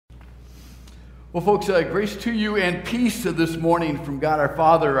Well, folks, grace to you and peace this morning from God our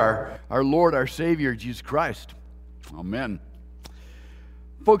Father, our Lord, our Savior, Jesus Christ. Amen.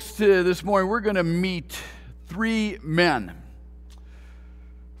 Folks, this morning we're going to meet three men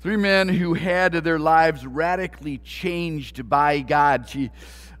who had their lives radically changed by God.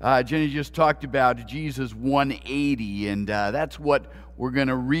 Jenny just talked about Jesus 180, and that's what we're going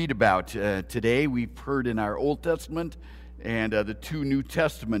to read about today. We've heard in our Old Testament and the two New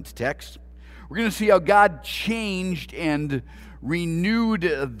Testament texts. We're going to see how God changed and renewed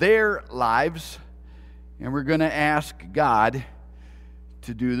their lives, and we're going to ask God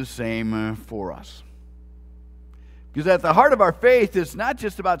to do the same for us. Because at the heart of our faith, it's not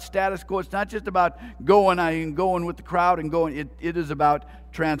just about status quo. It's not just about going with the crowd and going. It is about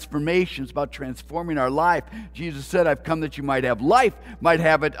transformation. It's about transforming our life. Jesus said, I've come that you might have life, might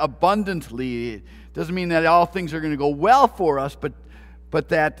have it abundantly. It doesn't mean that all things are going to go well for us, but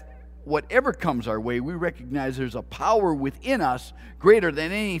that whatever comes our way, we recognize there's a power within us greater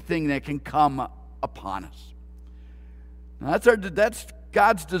than anything that can come upon us. Now, that's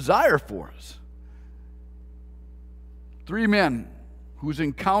God's desire for us. Three men whose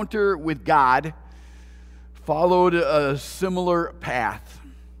encounter with God followed a similar path.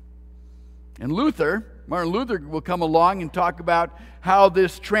 And Martin Luther will come along and talk about how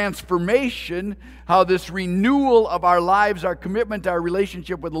this transformation, how this renewal of our lives, our commitment, our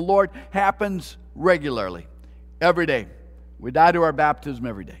relationship with the Lord happens regularly, every day. We die to our baptism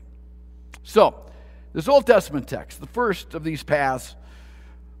every day. So, this Old Testament text, the first of these paths,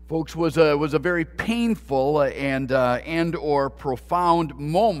 folks, was a very painful and or profound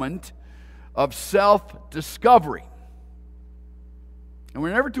moment of self-discovery. And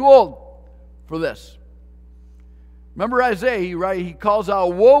we're never too old for this. Remember Isaiah, he calls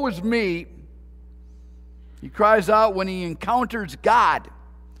out, woe is me. He cries out when he encounters God.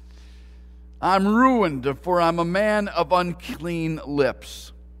 I'm ruined, for I'm a man of unclean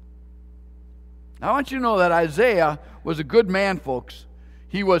lips. Now, I want you to know that Isaiah was a good man, folks.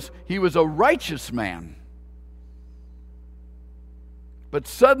 He was a righteous man. But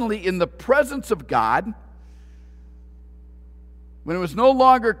suddenly, in the presence of God, when it was no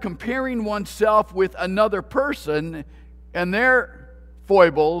longer comparing oneself with another person and their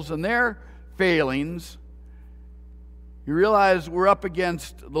foibles and their failings, you realize we're up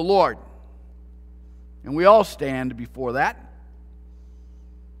against the Lord. And we all stand before that.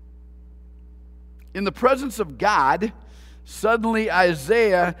 In the presence of God, suddenly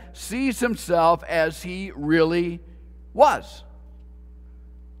Isaiah sees himself as he really was.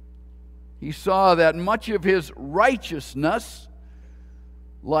 He saw that much of his righteousness,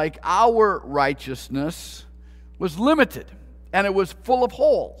 like our righteousness, was limited, and it was full of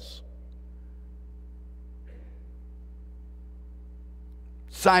holes.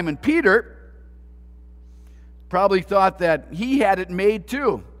 Simon Peter probably thought that he had it made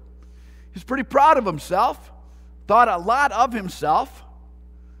too. He was pretty proud of himself, thought a lot of himself,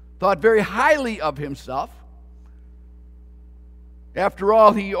 thought very highly of himself. After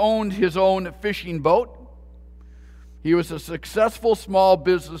all, he owned his own fishing boat. He was a successful small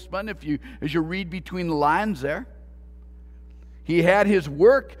businessman, as you read between the lines there. He had his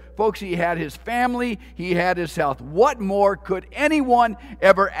work, folks, he had his family, he had his health. What more could anyone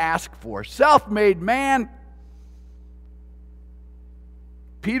ever ask for? Self-made man.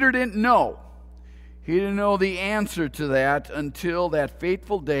 Peter didn't know. He didn't know the answer to that until that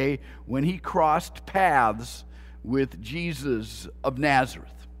fateful day when he crossed paths with Jesus of Nazareth.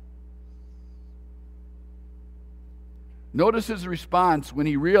 Notice his response when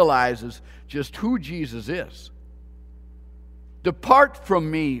he realizes just who Jesus is. Depart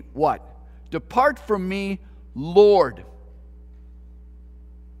from me, what? Depart from me, Lord,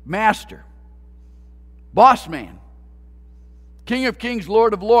 Master, Boss Man, King of Kings,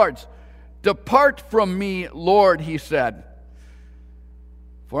 Lord of Lords. Depart from me, Lord, he said,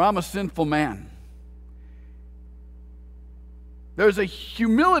 for I'm a sinful man. There's a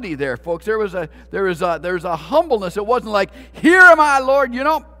humility there, folks. There was a humbleness. It wasn't like, here am I, Lord. You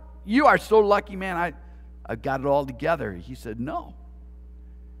know, you are so lucky, man. I've got it all together. He said, no.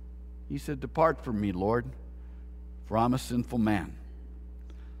 He said, depart from me, Lord, for I'm a sinful man.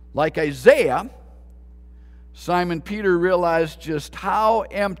 Like Isaiah, Simon Peter realized just how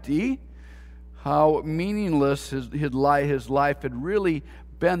empty, how meaningless his life had really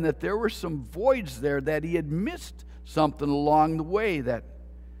been, that there were some voids there, that he had missed something along the way, that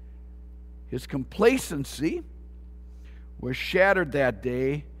his complacency was shattered that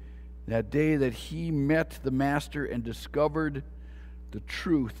day that he met the Master and discovered the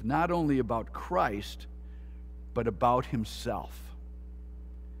truth, not only about Christ, but about himself.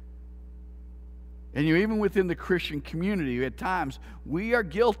 And even within the Christian community, at times, we are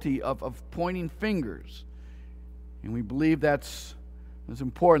guilty of pointing fingers. And we believe it's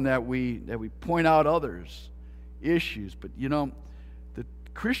important that we point out others' issues. But the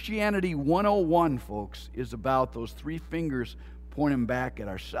Christianity 101, folks, is about those three fingers pointing back at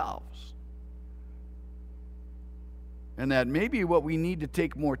ourselves. And that maybe what we need to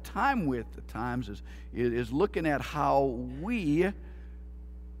take more time with at times is looking at how we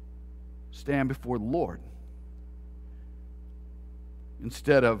stand before the Lord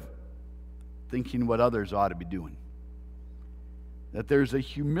instead of thinking what others ought to be doing. That there's a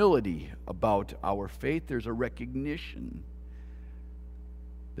humility about our faith. There's a recognition.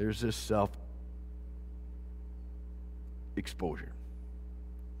 There's this self-exposure.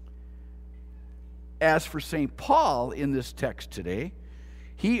 As for St. Paul in this text today,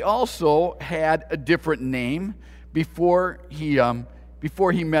 he also had a different name before he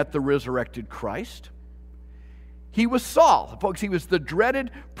met the resurrected Christ. He was Saul. Folks, he was the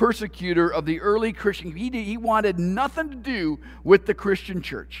dreaded persecutor of the early Christian. He wanted nothing to do with the Christian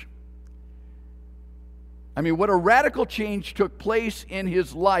church. I mean, what a radical change took place in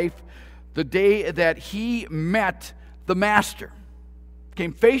his life the day that he met the Master,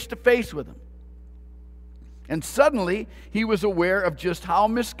 came face to face with him. And suddenly, he was aware of just how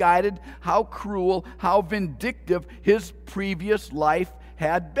misguided, how cruel, how vindictive his previous life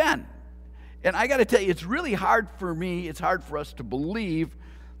had been. And I got to tell you, it's really hard for me, it's hard for us to believe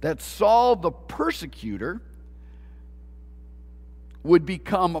that Saul the persecutor would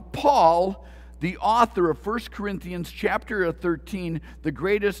become Paul, the author of 1 Corinthians chapter 13, the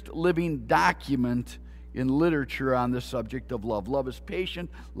greatest living document in literature on the subject of love. Love is patient,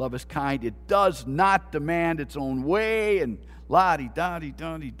 love is kind. It does not demand its own way, and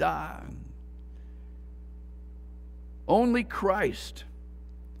la-di-da-di-da-di-da. Only Christ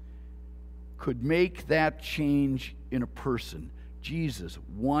could make that change in a person. Jesus,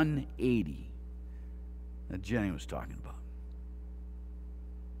 180, that Jenny was talking about.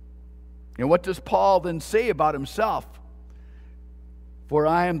 And what does Paul then say about himself? For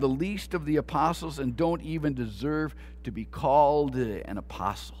I am the least of the apostles and don't even deserve to be called an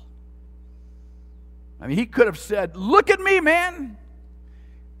apostle. I mean, he could have said, look at me, man.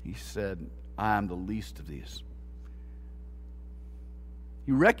 He said, I am the least of these.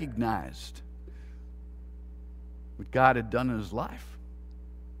 He recognized what God had done in his life.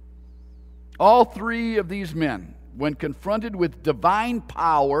 All three of these men, when confronted with divine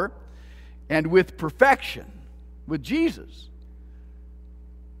power and with perfection, with Jesus,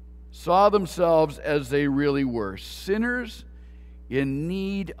 saw themselves as they really were, sinners in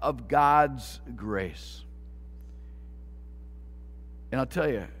need of God's grace. And I'll tell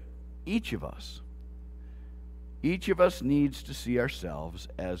you, each of us needs to see ourselves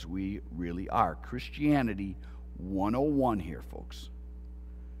as we really are. Christianity 101 here, folks.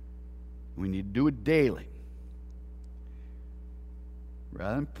 We need to do it daily.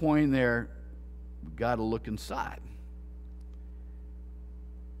 Rather than pointing there, we've got to look inside.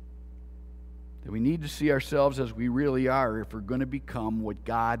 That we need to see ourselves as we really are if we're going to become what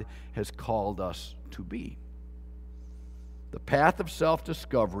God has called us to be. The path of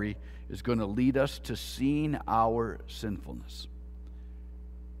self-discovery is going to lead us to seeing our sinfulness.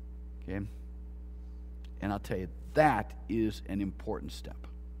 Okay? And I'll tell you, that is an important step.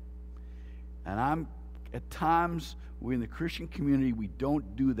 And at times, we in the Christian community, we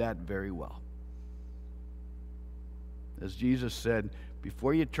don't do that very well. As Jesus said,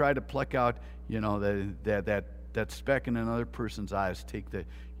 before you try to pluck out, that speck in another person's eyes, take that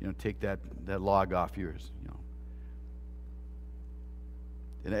log off yours.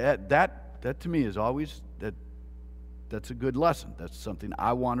 And that to me is always that's a good lesson. That's something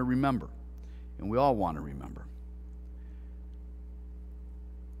I want to remember, and we all want to remember.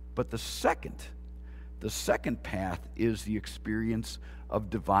 But the second path is the experience of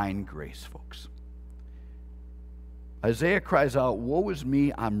divine grace, folks. Isaiah cries out, "Woe is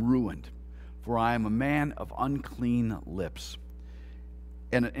me, I'm ruined, for I am a man of unclean lips."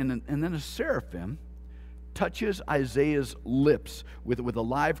 And then a seraphim touches Isaiah's lips with a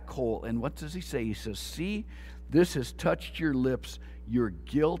live coal. And what does he say? He says, "See, this has touched your lips. Your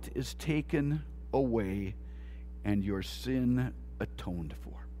guilt is taken away, and your sin atoned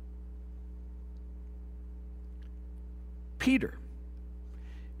for." Peter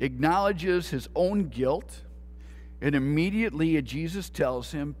acknowledges his own guilt. And immediately Jesus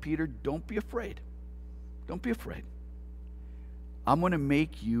tells him, "Peter, don't be afraid. Don't be afraid. I'm going to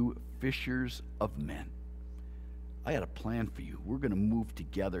make you fishers of men. I got a plan for you. We're going to move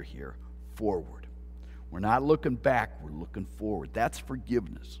together here forward. We're not looking back. We're looking forward." That's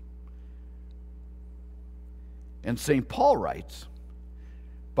forgiveness. And St. Paul writes,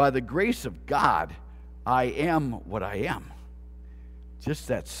 by the grace of God, I am what I am. Just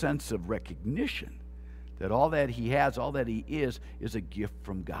that sense of recognition that all that he has, all that he is a gift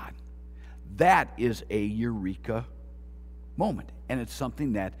from God. That is a eureka moment, and it's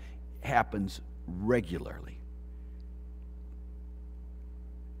something that happens regularly.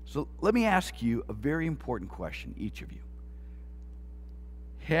 So let me ask you a very important question, each of you.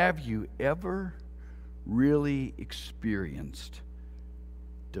 Have you ever really experienced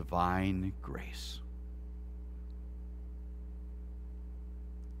divine grace?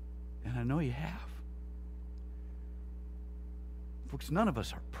 And I know you have. Folks, none of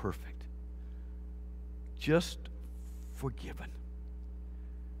us are perfect. Just forgiven.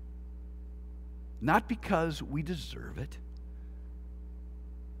 Not because we deserve it,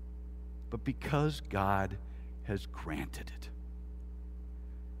 but because God has granted it.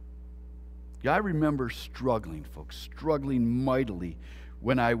 Yeah, I remember struggling, folks, struggling mightily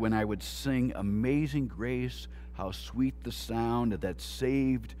when I would sing Amazing Grace, how sweet the sound that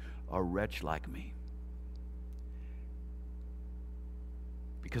saved a wretch like me.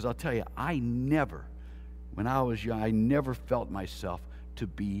 Because I'll tell you, when I was young, I never felt myself to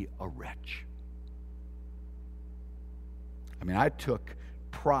be a wretch. I mean, I took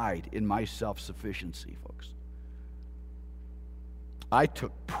pride in my self-sufficiency, folks. I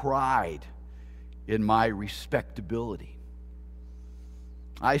took pride in my respectability.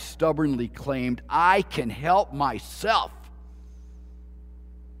 I stubbornly claimed I can help myself.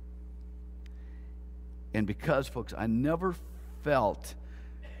 And because, folks, I never felt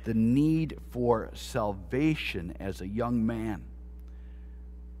the need for salvation as a young man,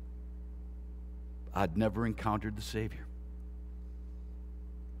 I'd never encountered the Savior.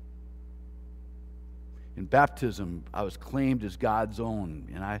 In baptism, I was claimed as God's own,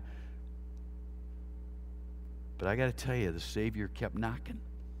 but I got to tell you, the Savior kept knocking.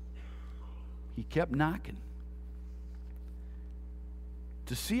 He kept knocking.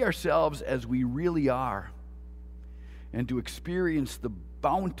 To see ourselves as we really are and to experience the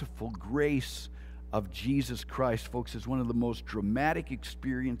bountiful grace of Jesus Christ, folks, is one of the most dramatic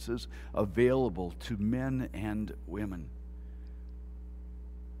experiences available to men and women.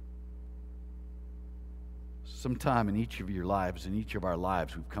 Sometime in each of your lives, in each of our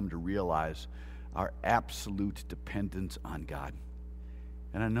lives, we've come to realize our absolute dependence on God.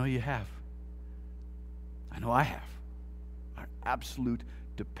 And I know you have. I know I have. Our absolute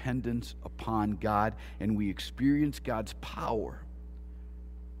dependence upon God, and we experience God's power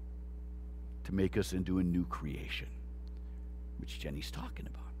to make us into a new creation, which Jenny's talking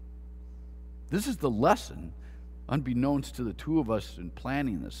about. This is the lesson, unbeknownst to the two of us in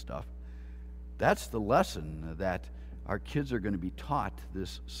planning this stuff. That's the lesson that our kids are going to be taught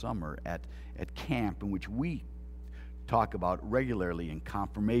this summer at camp, in which we talk about regularly in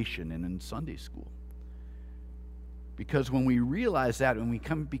confirmation and in Sunday school. Because when we realize that, when we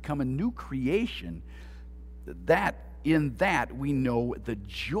become a new creation, in that we know the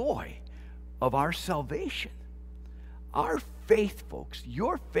joy of our salvation. Our faith, folks,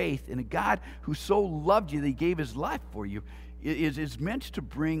 your faith in a God who so loved you that he gave his life for you, is meant to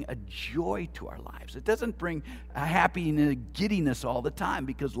bring a joy to our lives. It doesn't bring a happiness and a giddiness all the time,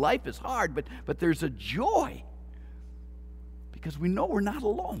 because life is hard, but there's a joy because we know we're not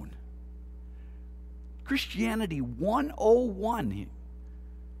alone. Christianity 101.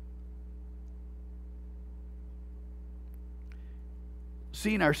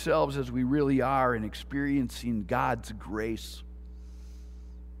 Seeing ourselves as we really are and experiencing God's grace.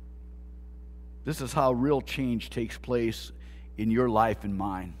 This is how real change takes place in your life and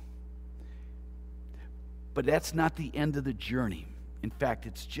mine. But that's not the end of the journey. In fact,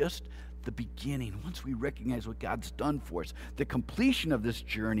 it's just the beginning. Once we recognize what God's done for us, the completion of this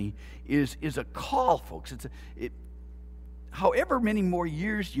journey is a call, folks. However many more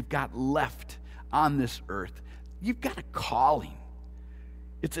years you've got left on this earth, you've got a calling.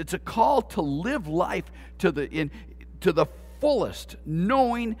 It's a call to live life to the fullest,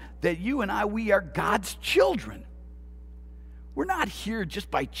 knowing that you and we are God's children. We're not here just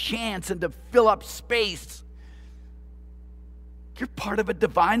by chance and to fill up space. You're part of a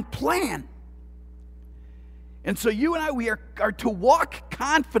divine plan. And so you and we are to walk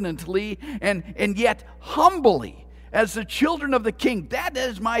confidently and yet humbly as the children of the King. That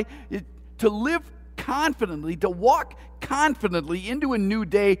is to live confidently, to walk confidently into a new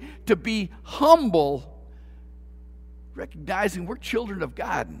day, to be humble, recognizing we're children of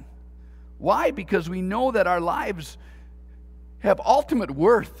God. Why? Because we know that our lives have ultimate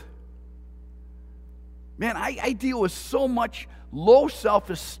worth. Man, I deal with so much low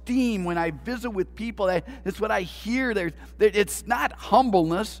self-esteem when I visit with people. That's what I hear. It's not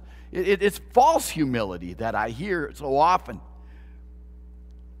humbleness. It's false humility that I hear so often.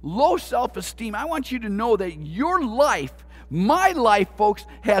 Low self-esteem. I want you to know that your life, my life, folks,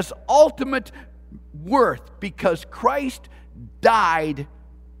 has ultimate worth because Christ died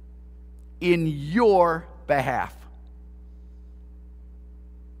in your behalf.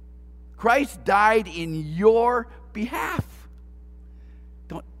 Christ died in your behalf.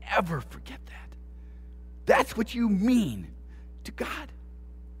 Don't ever forget that. That's what you mean to God.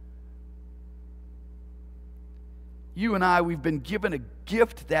 You and I, we've been given a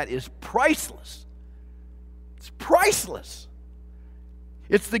gift that is priceless. It's priceless.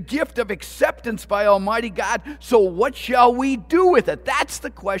 It's the gift of acceptance by Almighty God. So what shall we do with it? That's the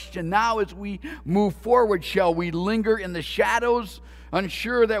question now as we move forward. Shall we linger in the shadows,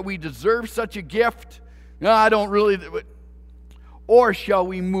 unsure that we deserve such a gift? No, I don't really. Or shall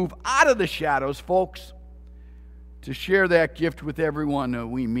we move out of the shadows, folks, to share that gift with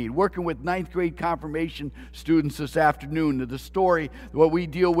everyone we meet? Working with 9th grade confirmation students this afternoon, the story, what we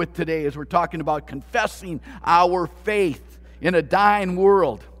deal with today is we're talking about confessing our faith in a dying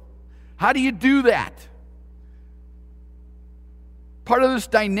world. How do you do that? Part of this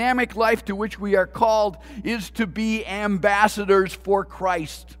dynamic life to which we are called is to be ambassadors for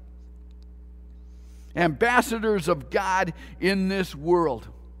Christ. Ambassadors of God in this world.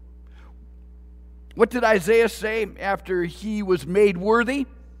 What did Isaiah say after he was made worthy?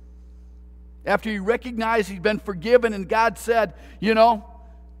 After he recognized he'd been forgiven and God said,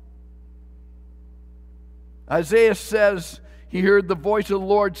 Isaiah says, he heard the voice of the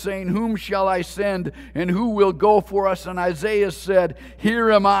Lord saying, "Whom shall I send, and who will go for us?" And Isaiah said,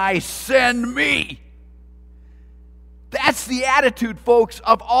 "Here am I, send me." That's the attitude, folks,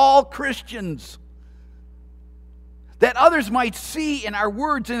 of all Christians. That others might see in our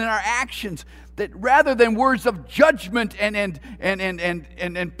words and in our actions, that rather than words of judgment and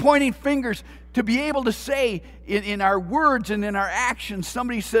pointing fingers, to be able to say in our words and in our actions,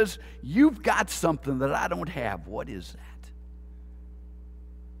 somebody says, "You've got something that I don't have. What is that?"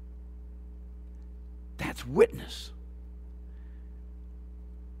 That's witness.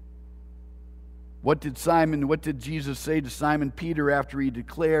 What did Jesus say to Simon Peter after he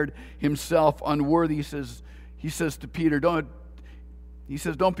declared himself unworthy? He says to Peter, don't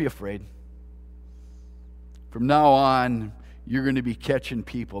be afraid. From now on, you're going to be catching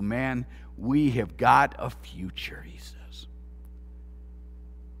people. Man, we have got a future, he says.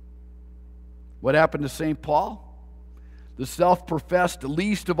 What happened to St. Paul? The self-professed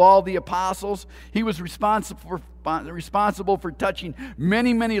least of all the apostles. He was responsible for touching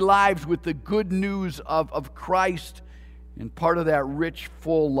many, many lives with the good news of Christ. And part of that rich,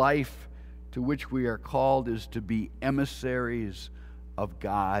 full life to which we are called is to be emissaries of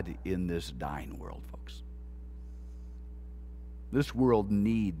God in this dying world, folks. This world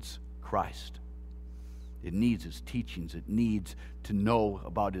needs Christ. It needs his teachings. It needs to know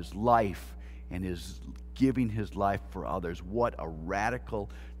about his life and his giving his life for others. What a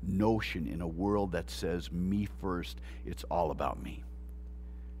radical notion in a world that says, me first, it's all about me.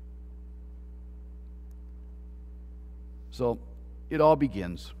 So it all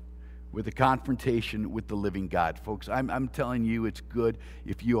begins with a confrontation with the living God. Folks, I'm telling you, it's good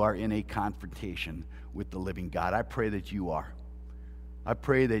if you are in a confrontation with the living God. I pray that you are. I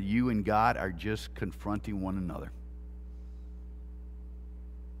pray that you and God are just confronting one another.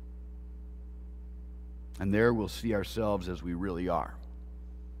 And there we'll see ourselves as we really are.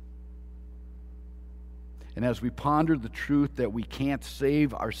 And as we ponder the truth that we can't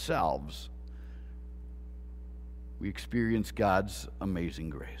save ourselves, we experience God's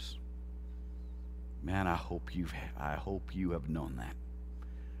amazing grace. Man, I hope you have known that.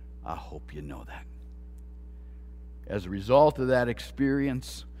 I hope you know that. As a result of that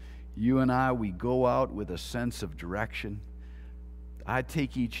experience, you and I, we go out with a sense of direction. I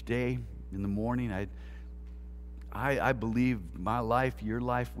take each day in the morning, I believe my life, your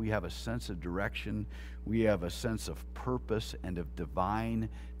life, we have a sense of direction. We have a sense of purpose and of divine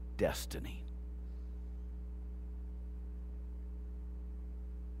destiny.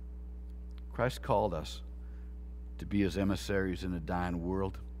 Christ called us to be his emissaries in a dying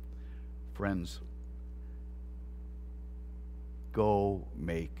world. Friends, go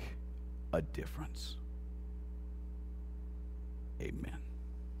make a difference. Amen.